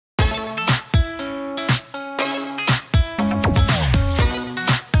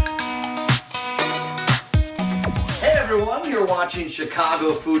everyone. You're watching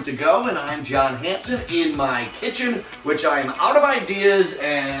Chicago Food to Go, and I'm John Hanson in my kitchen, which I'm out of ideas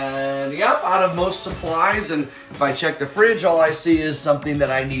and, yep, out of most supplies. And if I check the fridge, all I see is something that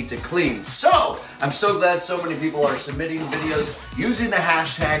I need to clean. So, I'm so glad so many people are submitting videos using the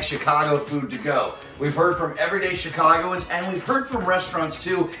hashtag Chicago Food to Go. We've heard from everyday Chicagoans, and we've heard from restaurants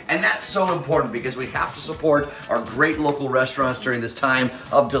too, and that's so important because we have to support our great local restaurants during this time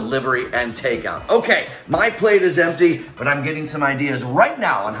of delivery and takeout. Okay, my plate is empty, but I'm getting some ideas right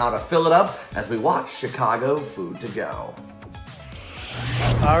now on how to fill it up as we watch Chicago Food to Go.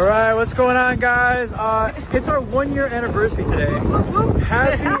 All right, what's going on, guys? It's our 1-year anniversary today.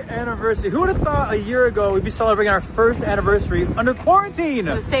 Happy anniversary. Who would have thought a year ago we'd be celebrating our first anniversary under quarantine?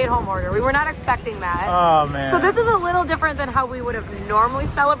 The stay-at-home order. We were not expecting that. Oh, man. So this is a little different than how we would have normally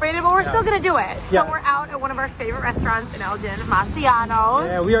celebrated, but we're still going to do it. So we're out at one of our favorite restaurants in Elgin, Masiano's.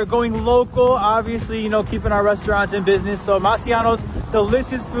 Yeah, we are going local, obviously, you know, keeping our restaurants in business. So Masiano's,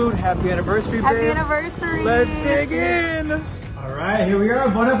 delicious food. Happy anniversary, babe. Happy anniversary. Let's dig in. All right, here we are.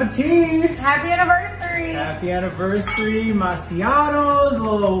 Bon appetit. Happy anniversary. Happy anniversary, Masiano's, a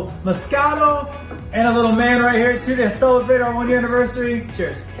little Moscato, and a little man right here too to celebrate our 1-year anniversary.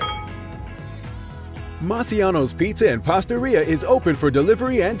 Cheers. Masiano's Pizza and Pastaria is open for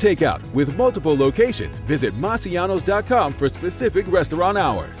delivery and takeout with multiple locations. Visit Masianos.com for specific restaurant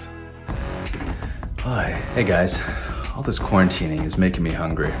hours. Hi, hey guys. All this quarantining is making me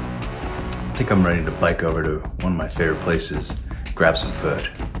hungry. I think I'm ready to bike over to one of my favorite places, grab some food.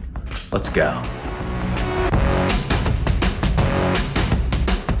 Let's go.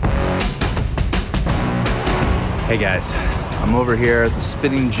 Hey guys, I'm over here at the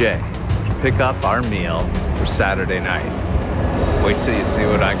Spinning J to pick up our meal for Saturday night. Wait till you see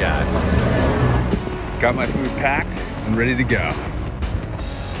what I got. Got my food packed and ready to go.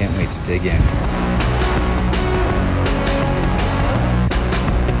 Can't wait to dig in.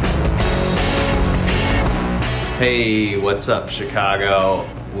 Hey, what's up, Chicago?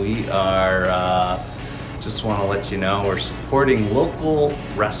 We are, just want to let you know we're supporting local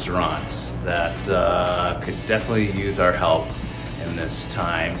restaurants that could definitely use our help in this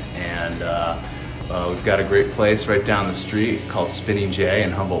time. And we've got a great place right down the street called Spinning J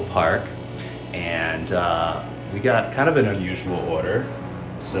in Humboldt Park. And we got kind of an unusual order.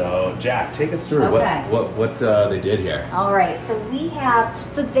 So Jack, take us through what they did here. All right, so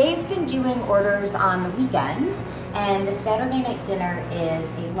they've been doing orders on the weekends, and the Saturday night dinner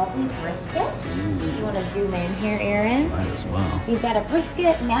is a lovely brisket. If you want to zoom in here, Aaron. Might as well. We've got a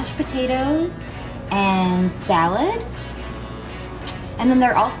brisket, mashed potatoes, and salad. And then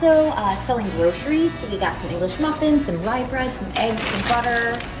they're also selling groceries, so we got some English muffins, some rye bread, some eggs, some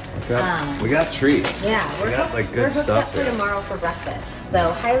butter. We got treats. Yeah, we got like good stuff we're hooked up for tomorrow for breakfast.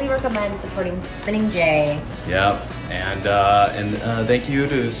 So highly recommend supporting Spinning J. Yep, and thank you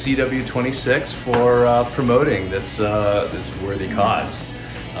to CW26 for promoting this this worthy cause.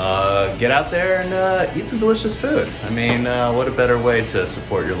 Get out there and eat some delicious food. I mean, what a better way to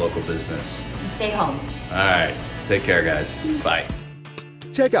support your local business. And stay home. All right, take care, guys. Bye.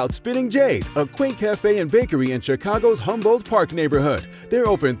 Check out Spinning J's, a quaint cafe and bakery in Chicago's Humboldt Park neighborhood. They're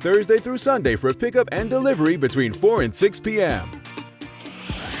open Thursday through Sunday for pickup and delivery between 4 and 6 p.m. All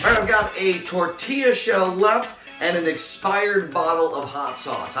right, I've got a tortilla shell left and an expired bottle of hot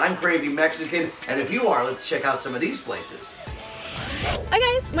sauce. I'm craving Mexican, and if you are, let's check out some of these places. Hi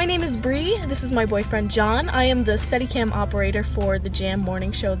guys, my name is Bree. This is my boyfriend John. I am the Steadicam operator for the Jam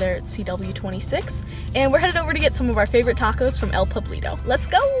morning show there at CW26, and we're headed over to get some of our favorite tacos from El Pueblito. Let's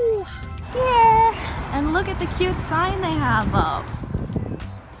go! Yeah, and look at the cute sign they have up.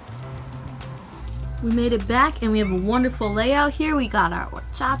 We made it back and we have a wonderful layout here. We got our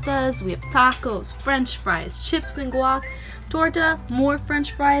horchatas, we have tacos, french fries, chips and guac, torta, more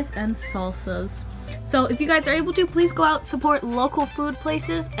french fries, and salsas. So if you guys are able to, please go out, support local food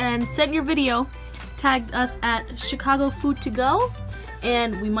places, and send your video. Tag us at Chicago Food to Go,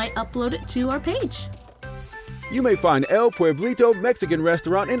 and we might upload it to our page. You may find El Pueblito Mexican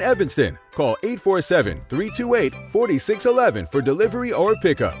Restaurant in Evanston. Call 847-328-4611 for delivery or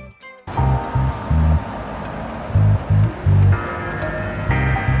pickup.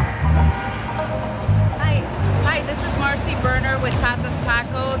 Hi, this is Marcy Berner with Tata's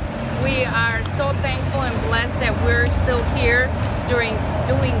Tacos. We are so thankful and blessed that we're still here doing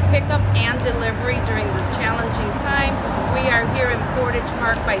pickup and delivery during this challenging time. We are here in Portage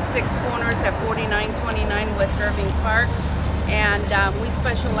Park by Six Corners at 4929 West Irving Park. And we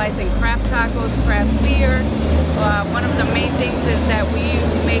specialize in craft tacos, craft beer. One of the main things is that we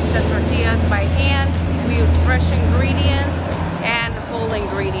make the tortillas by hand. We use fresh ingredients and whole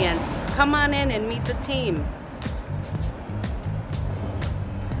ingredients. Come on in and meet the team.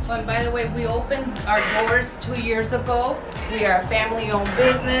 Oh, and by the way, we opened our doors 2 years ago. We are a family-owned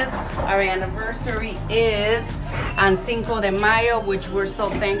business. Our anniversary is on Cinco de Mayo, which we're so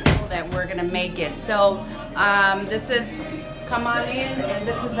thankful that we're gonna make it. So this is, come on in, and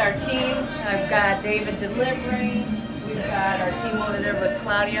this is our team. I've got David delivering. We've got our team over there with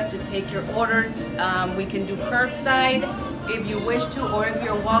Claudia to take your orders. We can do curbside if you wish to, or if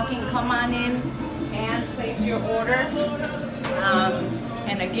you're walking, come on in and place your order.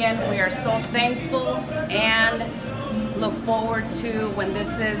 And again, we are so thankful and look forward to when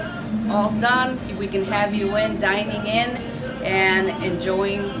this is all done, we can have you in, dining in, and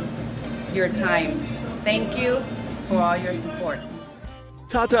enjoying your time. Thank you for all your support.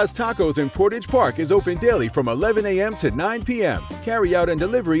 Tata's Tacos in Portage Park is open daily from 11 a.m. to 9 p.m. Carry-out and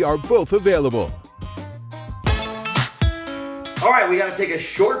delivery are both available. All right, we gotta take a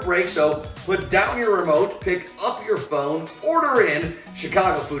short break, so put down your remote, pick up your phone, order in.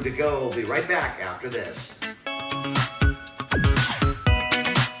 Chicago Food to Go. We'll be right back after this.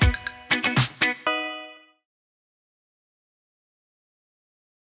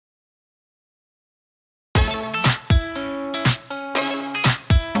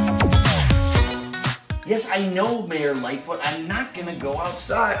 Yes, I know, Mayor Lightfoot, I'm not gonna go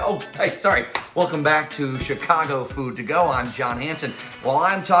outside. Oh, hey, sorry. Welcome back to Chicago Food to Go. I'm John Hanson. While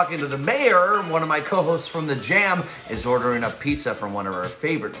I'm talking to the mayor, one of my co-hosts from The Jam is ordering a pizza from one of our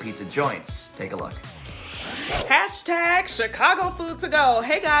favorite pizza joints. Take a look. Hashtag Chicago Food to Go.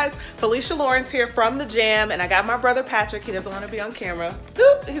 Hey guys, Felicia Lawrence here from The Jam, and I got my brother Patrick. He doesn't want to be on camera.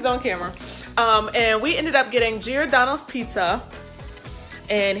 Oop, he's on camera. And we ended up getting Giordano's pizza,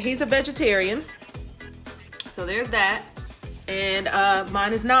 and he's a vegetarian. So there's that. And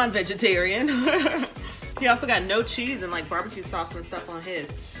mine is non-vegetarian. He also got no cheese and like barbecue sauce and stuff on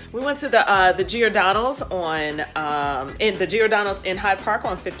his. We went to the Giordano's in Hyde Park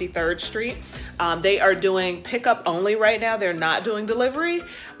on 53rd Street. They are doing pickup only right now. They're not doing delivery,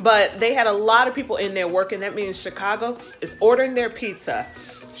 but they had a lot of people in there working. That means Chicago is ordering their pizza.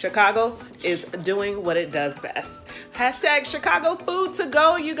 Chicago is doing what it does best. Hashtag Chicago Food to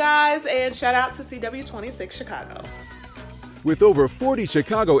Go, you guys, and shout out to CW26 Chicago. With over 40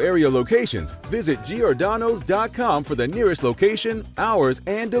 Chicago area locations, visit Giordano's.com for the nearest location, hours,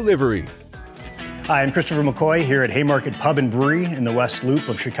 and delivery. Hi, I'm Christopher McCoy here at Haymarket Pub and Brewery in the West Loop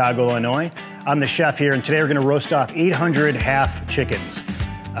of Chicago, Illinois. I'm the chef here, and today we're going to roast off 800 half chickens.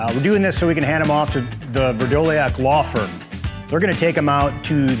 We're doing this so we can hand them off to the Verdoliak Law Firm. They're going to take them out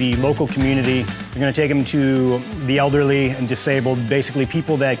to the local community. They're going to take them to the elderly and disabled, basically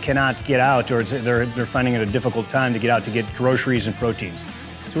people that cannot get out, or they're finding it a difficult time to get out to get groceries and proteins.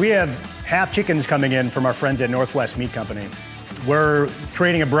 So we have half chickens coming in from our friends at Northwest Meat Company. We're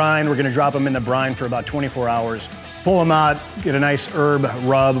creating a brine. We're going to drop them in the brine for about 24 hours, pull them out, get a nice herb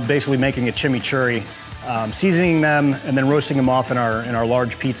rub, basically making a chimichurri, seasoning them, and then roasting them off in our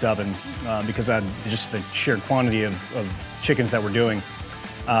large pizza oven because of just the sheer quantity of chickens that we're doing.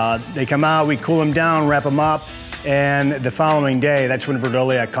 They come out, we cool them down, wrap them up, and the following day, that's when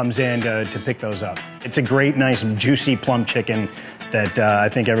Verdoliak comes in to pick those up. It's a great, nice, juicy, plump chicken that I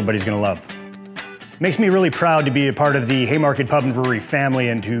think everybody's gonna love. Makes me really proud to be a part of the Haymarket Pub and Brewery family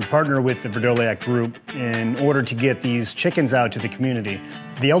and to partner with the Verdoliak Group in order to get these chickens out to the community.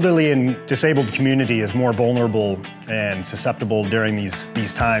 The elderly and disabled community is more vulnerable and susceptible during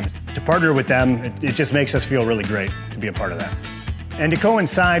these times. To partner with them, it just makes us feel really great to be a part of that. And to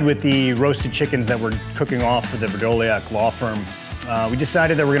coincide with the roasted chickens that we're cooking off for the Verdoliak Law Firm, we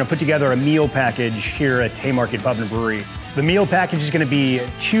decided that we're going to put together a meal package here at Haymarket Pub and Brewery. The meal package is going to be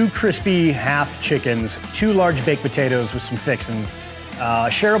 2 crispy half chickens, 2 large baked potatoes with some fixins, a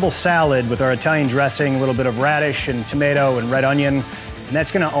shareable salad with our Italian dressing, a little bit of radish and tomato and red onion, and that's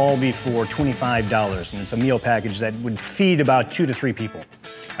going to all be for $25. And it's a meal package that would feed about 2 to 3 people.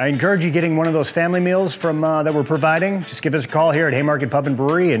 I encourage you getting one of those family meals from that we're providing. Just give us a call here at Haymarket Pub and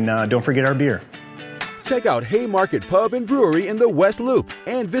Brewery, and don't forget our beer. Check out Haymarket Pub and Brewery in the West Loop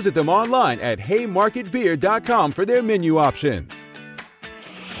and visit them online at haymarketbeer.com for their menu options.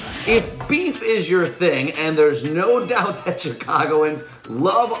 If beef is your thing, and there's no doubt that Chicagoans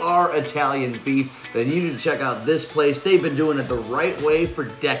love our Italian beef, then you need to check out this place. They've been doing it the right way for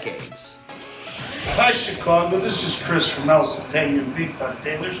decades. Hi Chicago, this is Chris from Mel's Italian Beef on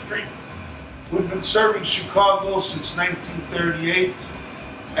Taylor Street. We've been serving Chicago since 1938,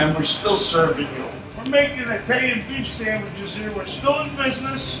 and we're still serving you. We're making Italian beef sandwiches here. We're still in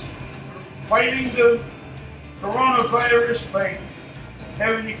business, fighting the coronavirus by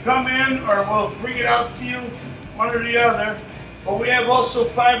having you come in, or we'll bring it out to you, one or the other. But we have also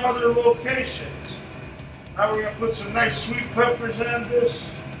 5 other locations. Now we're gonna put some nice sweet peppers on this.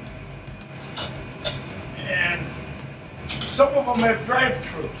 some of them have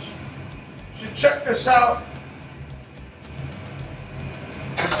drive-thrus. So check this out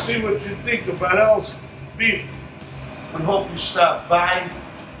and see what you think about Al's beef. We hope you stop by.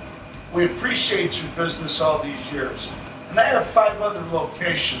 We appreciate your business all these years. And I have 5 other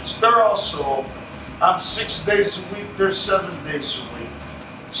locations. They're also open. I'm 6 days a week, they're 7 days a week.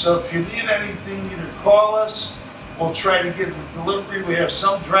 So if you need anything, either call us, we'll try to get the delivery. We have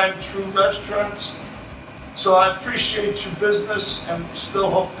some drive-through restaurants. So I appreciate your business and we still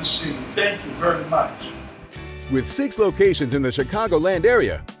hope to see you. Thank you very much. With 6 locations in the Chicagoland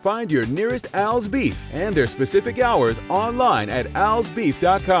area, find your nearest Al's Beef and their specific hours online at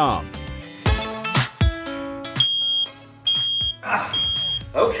alsbeef.com.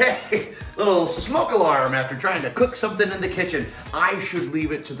 Okay, little smoke alarm after trying to cook something in the kitchen. I should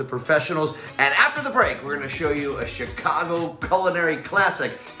leave it to the professionals. And after the break, we're gonna show you a Chicago culinary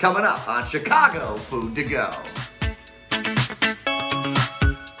classic coming up on Chicago Food to Go.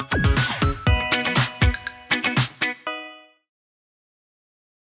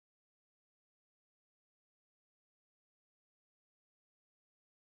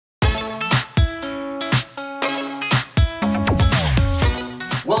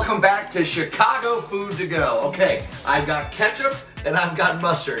 Welcome back to Chicago Food to Go. Okay, I've got ketchup and I've got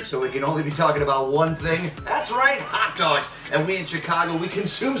mustard, so we can only be talking about one thing. That's right, hot dogs. And we in Chicago, we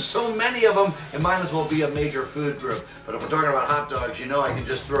consume so many of them, it might as well be a major food group. But if we're talking about hot dogs, you know I can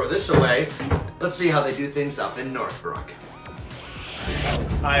just throw this away. Let's see how they do things up in Northbrook.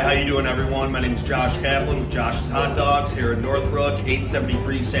 Hi, how you doing everyone? My name is Josh Kaplan with Josh's Hot Dogs here in Northbrook,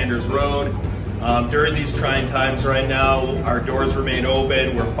 873 Sanders Road. During these trying times right now, our doors remain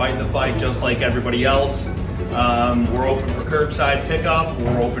open. We're fighting the fight just like everybody else. We're open for curbside pickup,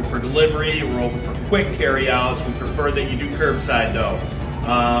 we're open for delivery, we're open for quick carryouts. We prefer that you do curbside though.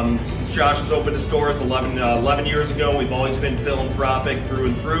 Since Josh has opened his doors 11 years ago, we've always been philanthropic through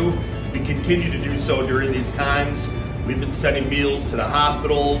and through. We continue to do so during these times. We've been sending meals to the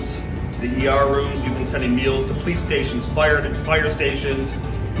hospitals, to the ER rooms. We've been sending meals to police stations, fire stations,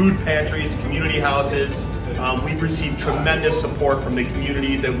 food pantries, community houses. We've received tremendous support from the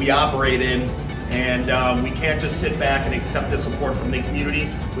community that we operate in, and we can't just sit back and accept the support from the community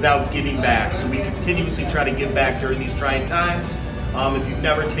without giving back. So we continuously try to give back during these trying times. If you've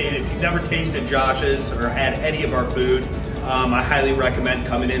never tasted Josh's or had any of our food, I highly recommend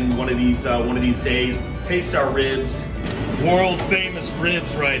coming in one of these days. Taste our ribs, world famous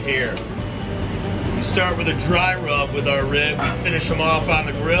ribs right here. We start with a dry rub with our rib. We finish them off on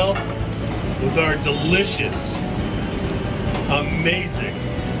the grill with our delicious, amazing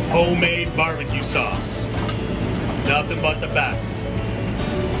homemade barbecue sauce. Nothing but the best.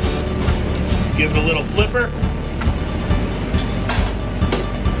 Give it a little flipper.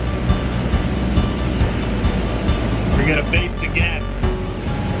 We're gonna baste again.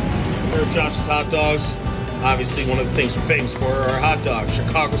 Here at Josh's Hot Dogs, obviously one of the things we're famous for are our hot dogs,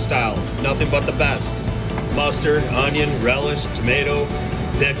 Chicago style, nothing but the best. Mustard, onion, relish, tomato,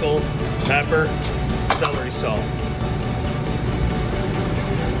 pickle, pepper, celery salt.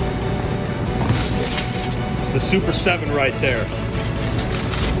 It's the Super 7 right there.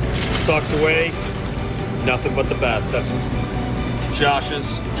 Tucked away, nothing but the best. That's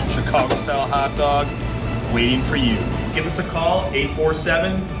Josh's Chicago style hot dog waiting for you. Give us a call,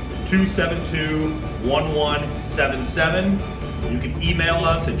 847-272-1177. You can email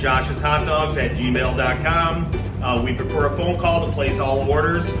us at joshishotdogs@gmail.com. We prefer a phone call to place all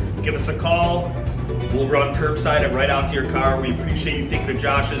orders. Give us a call. We'll run curbside and right out to your car. We appreciate you thinking of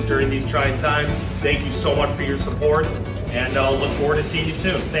Josh's during these trying times. Thank you so much for your support, and I'll look forward to seeing you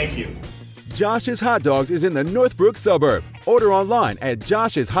soon. Thank you. Josh's Hot Dogs is in the Northbrook suburb. Order online at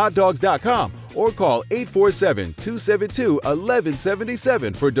joshishotdogs.com or call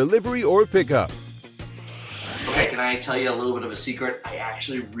 847-272-1177 for delivery or pickup. Okay, can I tell you a little bit of a secret? I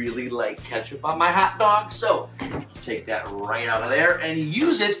actually really like ketchup on my hot dog, so take that right out of there and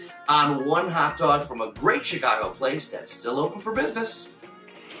use it on one hot dog from a great Chicago place that's still open for business.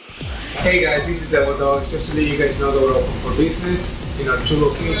 Hey guys, this is Devil Dogs. Just to let you guys know that we're open for business in our 2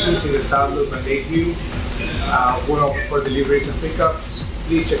 locations in the South Loop and Lakeview. We're open for deliveries and pickups.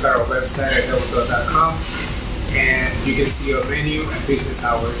 Please check out our website at devildogs.com and you can see our menu and business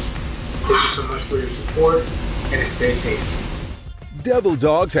hours. Thank you so much for your support and stay safe. Devil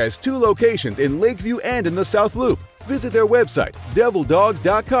Dogs has 2 locations in Lakeview and in the South Loop. Visit their website,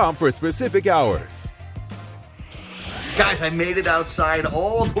 devildogs.com, for specific hours. Guys, I made it outside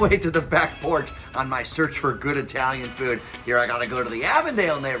all the way to the back porch on my search for good Italian food. Here I gotta go to the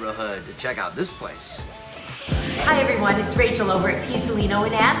Avondale neighborhood to check out this place. Hi everyone, it's Rachel over at Pizzolino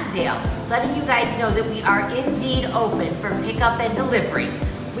in Avondale, letting you guys know that we are indeed open for pickup and delivery.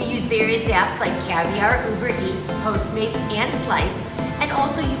 We use various apps like Caviar, Uber Eats, Postmates, and Slice, and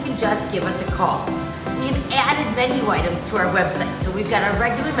also you can just give us a call. We've added menu items to our website, so we've got our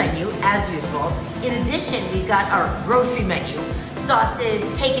regular menu, as usual. In addition, we've got our grocery menu, sauces,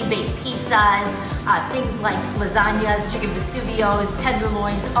 take and bake pizzas, things like lasagnas, chicken Vesuvios,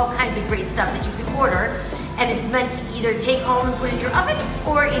 tenderloins, all kinds of great stuff that you can order. And it's meant to either take home and put in your oven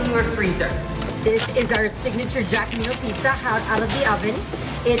or in your freezer. This is our signature cameo pizza hot out of the oven.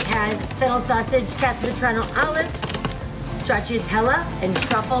 It has fennel sausage, Cassavetrano olives, stracciatella, and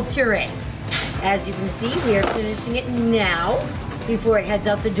truffle puree. As you can see, we are finishing it now before it heads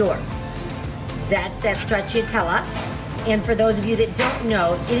out the door. That's that stracciatella. And for those of you that don't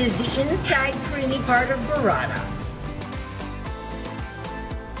know, it is the inside creamy part of burrata.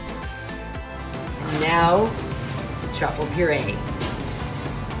 Now, truffle puree.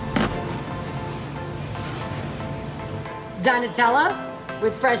 Donatella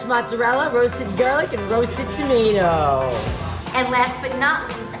with fresh mozzarella, roasted garlic, and roasted tomato. And last but not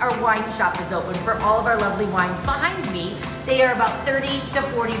least, our wine shop is open for all of our lovely wines behind me. They are about 30 to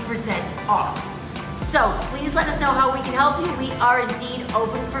 40% off. So please let us know how we can help you. We are indeed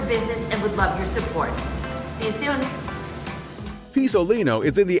open for business and would love your support. See you soon. Pizzolino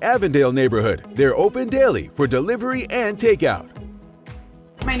is in the Avondale neighborhood. They're open daily for delivery and takeout.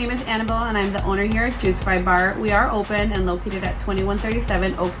 My name is Annabelle and I'm the owner here at Juice Fry Bar. We are open and located at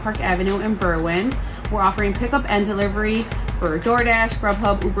 2137 Oak Park Avenue in Berwyn. We're offering pickup and delivery for DoorDash,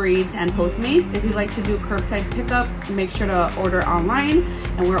 Grubhub, Uber Eats, and Postmates. If you'd like to do curbside pickup, make sure to order online,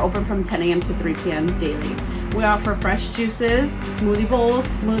 and we're open from 10 a.m. to 3 p.m. daily. We offer fresh juices, smoothie bowls,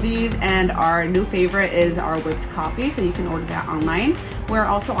 smoothies, and our new favorite is our whipped coffee, so you can order that online. We're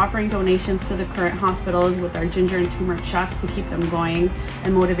also offering donations to the current hospitals with our ginger and turmeric shots to keep them going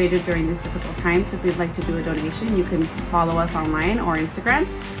and motivated during these difficult times. So if you'd like to do a donation, you can follow us online or Instagram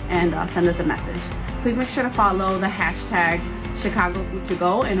and send us a message. Please make sure to follow the hashtag Chicago Food to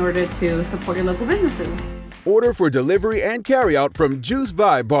Go in order to support your local businesses. Order for delivery and carryout from Juice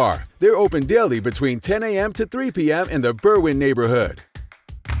Vibe Bar. They're open daily between 10 a.m. to 3 p.m. in the Berwyn neighborhood.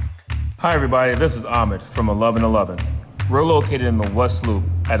 Hi everybody, this is Ahmed from 1111. We're located in the West Loop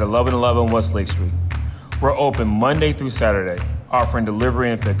at 1111 West Lake Street. We're open Monday through Saturday, offering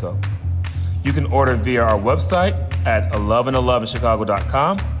delivery and pickup. You can order via our website at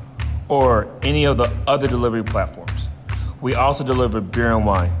 1111chicago.com or any of the other delivery platforms. We also deliver beer and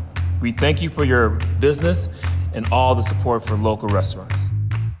wine. We thank you for your business and all the support for local restaurants.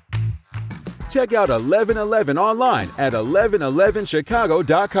 Check out 1111 online at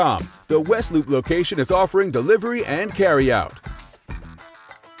 1111chicago.com. The West Loop location is offering delivery and carryout.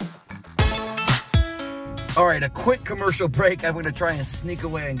 All right, a quick commercial break. I'm going to try and sneak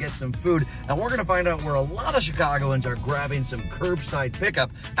away and get some food. And we're going to find out where a lot of Chicagoans are grabbing some curbside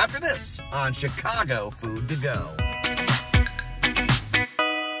pickup after this on Chicago Food to Go.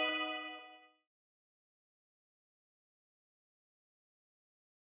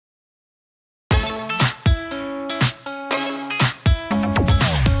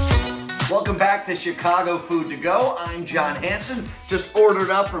 Welcome back to Chicago Food to Go. I'm John Hansen. Just ordered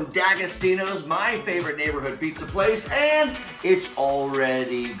up from D'Agostino's, my favorite neighborhood pizza place, and it's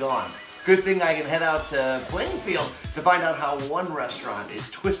already gone. Good thing I can head out to Plainfield to find out how one restaurant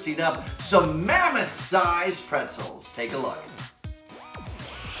is twisting up some mammoth-sized pretzels. Take a look.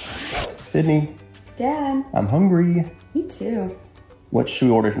 Sydney. Dad. I'm hungry. Me too. What should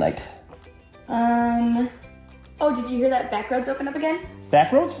we order tonight? Oh, did you hear that Backroads open up again?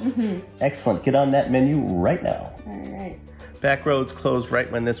 Backroads? Mm-hmm. Excellent. Get on that menu right now. All right. Backroads closed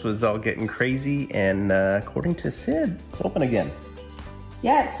right when this was all getting crazy, and according to Sid, it's open again.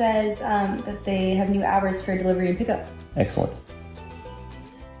 Yeah, it says that they have new hours for delivery and pickup. Excellent.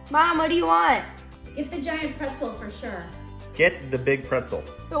 Mom, what do you want? Get the giant pretzel for sure. Get the big pretzel.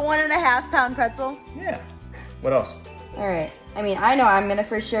 The 1.5 pound pretzel? Yeah. What else? All right. I mean, I know I'm gonna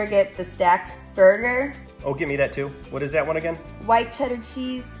for sure get the stacked burger. Oh, give me that too. What is that one again? White cheddar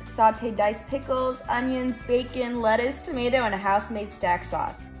cheese, sauteed diced pickles, onions, bacon, lettuce, tomato, and a house-made stack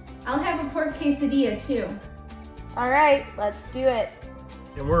sauce. I'll have a pork quesadilla too. All right, let's do it.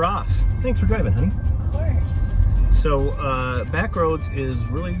 And we're off. Thanks for driving, honey. Of course. So, Backroads is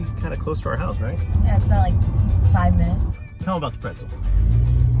really kind of close to our house, right? Yeah, it's about like 5 minutes. Tell them about the pretzel.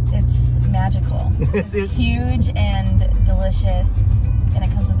 It's magical. It's huge and delicious, and it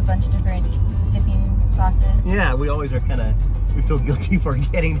comes with a bunch of different dipping sauces. Yeah, we always are we feel guilty for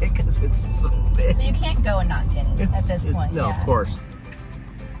getting it because it's so big. But you can't go and not get it at this point. No, yeah. Of course.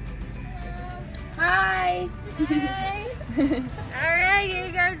 Hi. Alright, here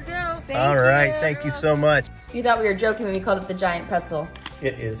you guys go. All right, thank you so much. You thought we were joking when we called it the giant pretzel.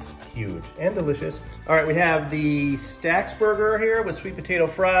 It is huge and delicious. All right, we have the Stacks burger here with sweet potato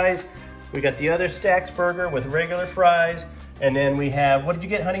fries. We got the other Stacks burger with regular fries. And then we have, what did you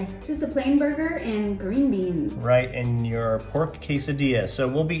get, honey? Just a plain burger and green beans. Right, and your pork quesadilla. So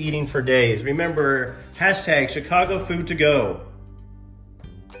we'll be eating for days. Remember, hashtag Chicago Food to Go.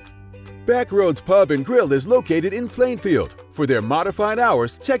 Backroads Pub and Grill is located in Plainfield. For their modified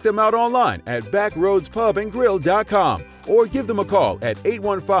hours, check them out online at backroadspubandgrill.com or give them a call at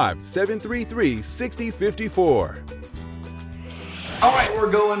 815-733-6054. All right,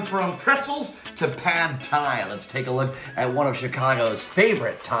 we're going from pretzels to pad thai. Let's take a look at one of Chicago's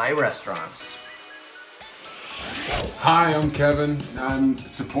favorite Thai restaurants. Hi, I'm Kevin. I'm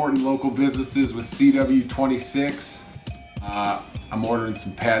supporting local businesses with CW26. I'm ordering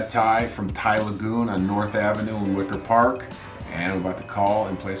some pad thai from Thai Lagoon on North Avenue in Wicker Park, and I'm about to call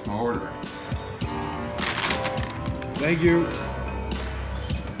and place my order. Thank you.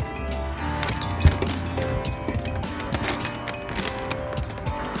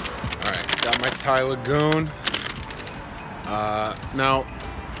 Got my Thai Lagoon. Now,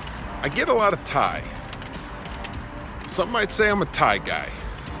 I get a lot of Thai. Some might say I'm a Thai guy.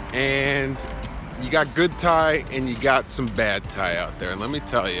 And you got good Thai and you got some bad Thai out there. And let me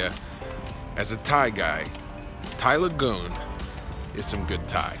tell you, as a Thai guy, Thai Lagoon is some good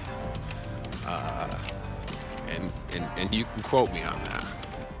Thai. And you can quote me on that.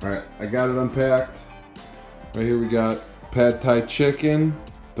 All right, I got it unpacked. Right here we got pad Thai chicken.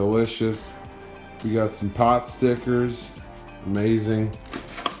 Delicious. We got some pot stickers, amazing.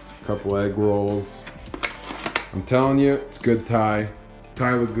 A couple egg rolls. I'm telling you, it's good Thai.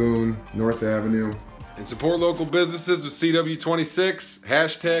 Thai Lagoon, North Avenue. And support local businesses with CW26,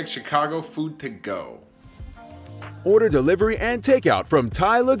 hashtag Chicago Food to Go. Order delivery and takeout from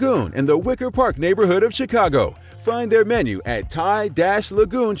Thai Lagoon in the Wicker Park neighborhood of Chicago. Find their menu at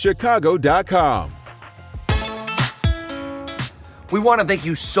thai-lagoonchicago.com. We want to thank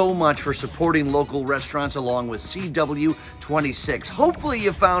you so much for supporting local restaurants along with CW26. Hopefully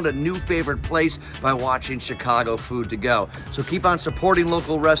you found a new favorite place by watching Chicago Food to Go. So keep on supporting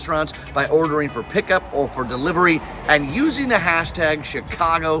local restaurants by ordering for pickup or for delivery and using the hashtag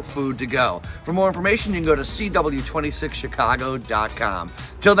Chicago Food to Go. For more information, you can go to CW26chicago.com.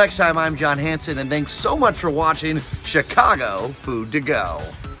 Till next time, I'm John Hanson, and thanks so much for watching Chicago Food to Go.